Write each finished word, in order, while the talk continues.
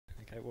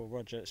Okay, well,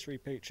 Roger, Sri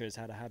Putra has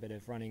had a habit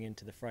of running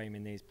into the frame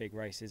in these big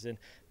races, and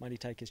might he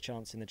take his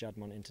chance in the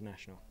Juddmonte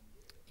International?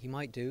 He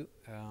might do.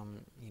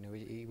 You know,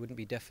 he wouldn't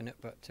be definite,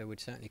 but would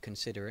certainly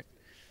consider it.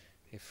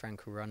 If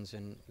Franco runs,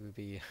 and it would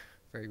be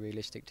very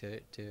realistic to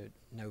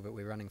know that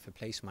we're running for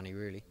place money,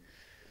 really.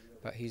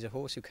 But he's a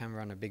horse who can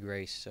run a big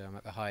race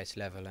at the highest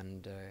level,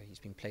 and he's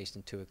been placed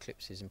in 2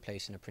 eclipses and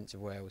placed in a Prince of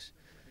Wales.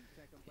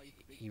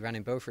 He ran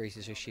in both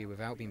races this year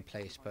without being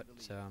placed, but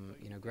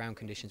you know, ground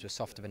conditions were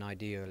softer than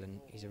ideal,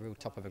 and he's a real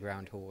top of the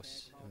ground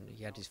horse. And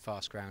he had his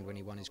fast ground when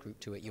he won his Group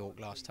 2 at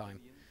York last time.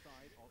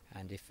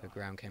 And if the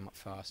ground came up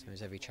fast, there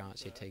was every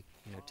chance he'd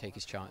take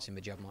his chance in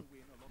the Juddmonte.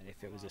 And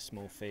if it was a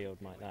small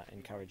field, might that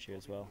encourage you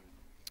as well?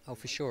 Oh,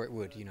 for sure it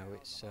would. You know,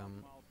 it's a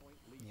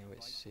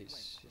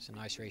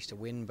nice race to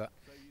win, but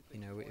you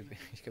know,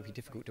 it's going to be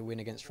difficult to win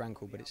against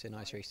Frankel. But it's a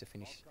nice race to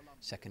finish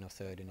second or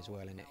third in as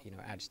well, and it, you know,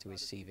 adds to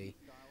his CV.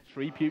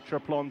 Sri Putra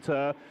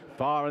Planteur,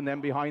 far and then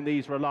behind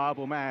these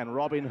Reliable Man,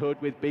 Robin Hood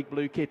with Big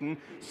Blue Kitten.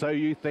 So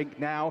You Think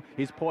Now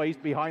is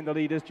poised behind the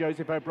leaders,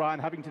 Joseph O'Brien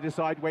having to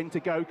decide when to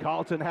go.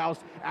 Carlton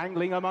House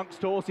angling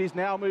amongst horses,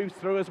 now moves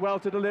through as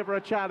well to deliver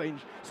a challenge.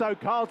 So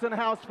Carlton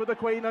House for the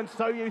Queen, and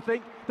So You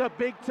Think. The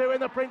big 2 in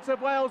the Prince of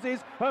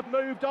Waleses have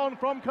moved on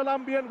from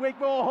Colombian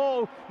Wigmore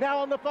Hall. Now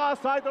on the far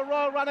side, the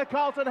Royal Runner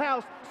Carlton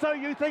House. So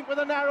You Think with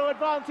a narrow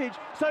advantage.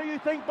 So You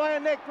Think by a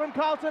neck from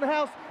Carlton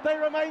House. They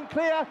remain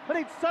clear, and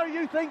it's So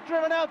You Think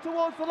driven out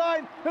towards the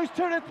line, who's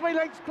 2 to 3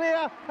 lengths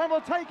clear and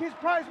will take his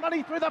prize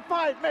money through the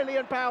 £5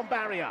 million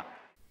barrier.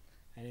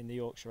 And in the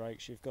Yorkshire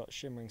Oaks, you've got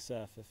Shimmering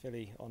Surf, a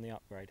filly on the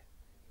upgrade.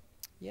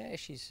 Yeah,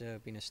 she's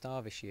been a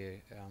star this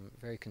year,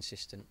 very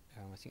consistent.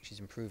 I think she's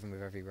improving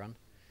with every run.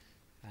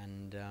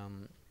 And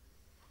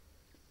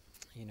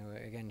you know,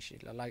 again,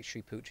 like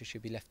Sri Putra,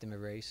 she'll be left in the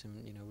race,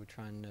 and you know, we'll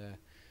try and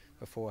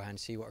beforehand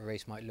see what a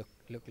race might look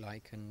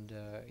like. And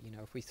you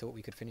know, if we thought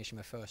we could finish in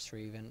the first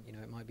 3, then you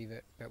know, it might be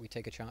that we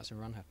take a chance and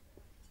run her.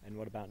 And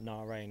what about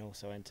Narain,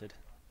 also entered?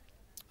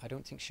 I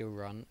don't think she'll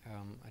run.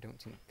 I don't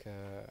think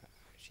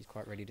she's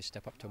quite ready to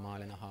step up to 1.5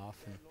 miles.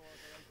 And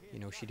you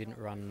know, she didn't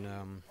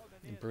run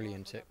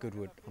brilliant at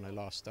Goodwood on her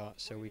last start,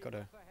 so we got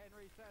to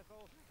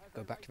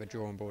go back to the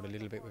drawing board a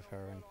little bit with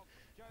her. And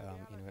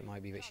you know, it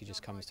might be that she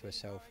just comes to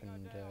herself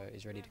and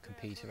is ready to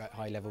compete at that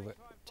high level that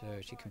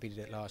she competed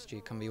at last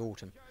year, come the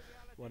autumn.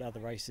 What other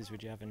races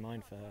would you have in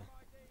mind for her?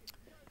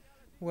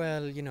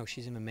 Well, you know,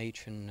 she's in the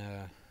matron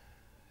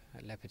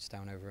at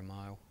Leopardstown over 1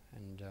 mile,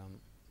 and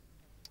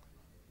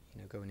you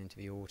know, going into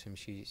the autumn,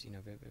 she's, you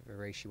know, the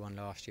race she won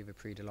last year, the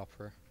Prix de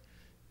l'Opera.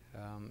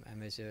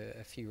 And there's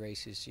a few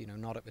races, you know,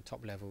 not at the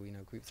top level, you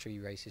know, Group 3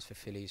 races for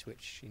fillies,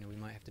 which, you know, we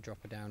might have to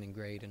drop her down in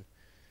grade and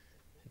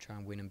try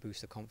and win and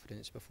boost the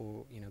confidence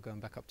before, you know, going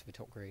back up to the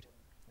top grade.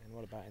 And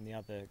what about in the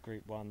other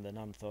Group 1, the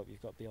Nunthorpe?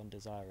 You've got Beyond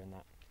Desire in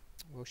that.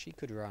 Well, she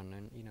could run,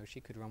 and you know,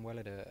 she could run well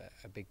at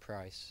a big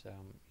price.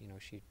 You know,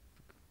 she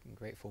in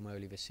great form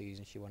early this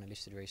season. She won a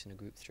listed race in a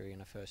Group 3 in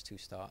her first 2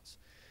 starts.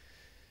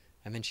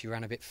 And then she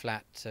ran a bit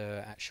flat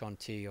at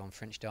Chantilly on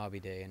French Derby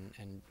Day,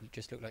 and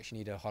just looked like she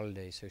needed a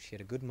holiday. So she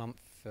had a good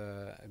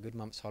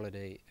month's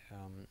holiday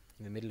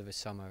in the middle of the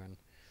summer, and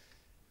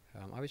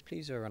I was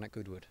pleased with her run at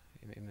Goodwood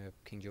in the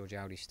King George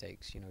Audi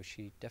Stakes. You know,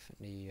 she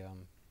definitely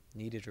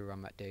needed a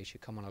run that day. She'd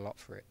come on a lot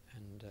for it,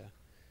 and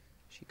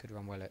she could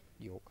run well at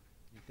York.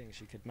 You think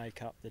she could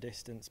make up the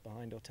distance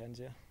behind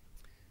Hortensia?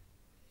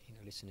 You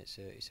know, listen,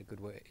 it's a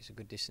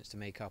good distance to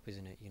make up,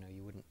 isn't it? You know,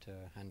 you wouldn't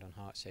hand on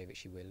heart say that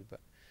she will, but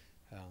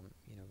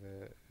you know,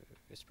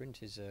 the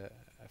sprint is a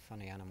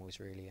funny animal,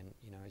 really, and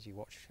you know, as you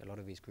watch a lot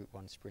of these Group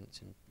 1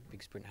 sprints and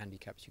big sprint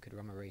handicaps, you could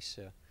run a race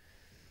a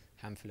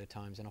handful of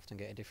times and often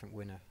get a different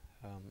winner.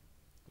 You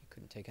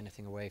couldn't take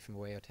anything away from the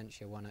way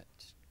Hortensia won at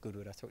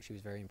Goodwood. I thought she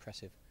was very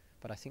impressive,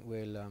 but I think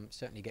we'll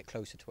certainly get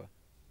closer to her.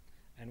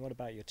 And what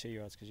about your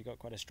 2-year-olds? Because you've got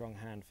quite a strong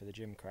hand for the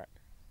Gym Crack.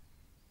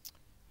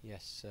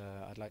 Yes,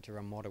 I'd like to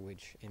run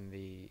Modderwidge in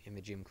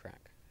the Gym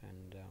Crack,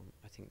 and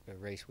I think the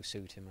race will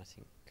suit him. I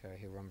think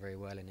he'll run very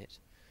well in it,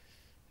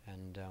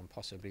 and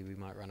possibly we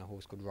might run a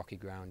horse called Rocky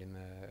Ground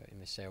in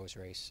the sales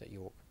race at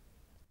York.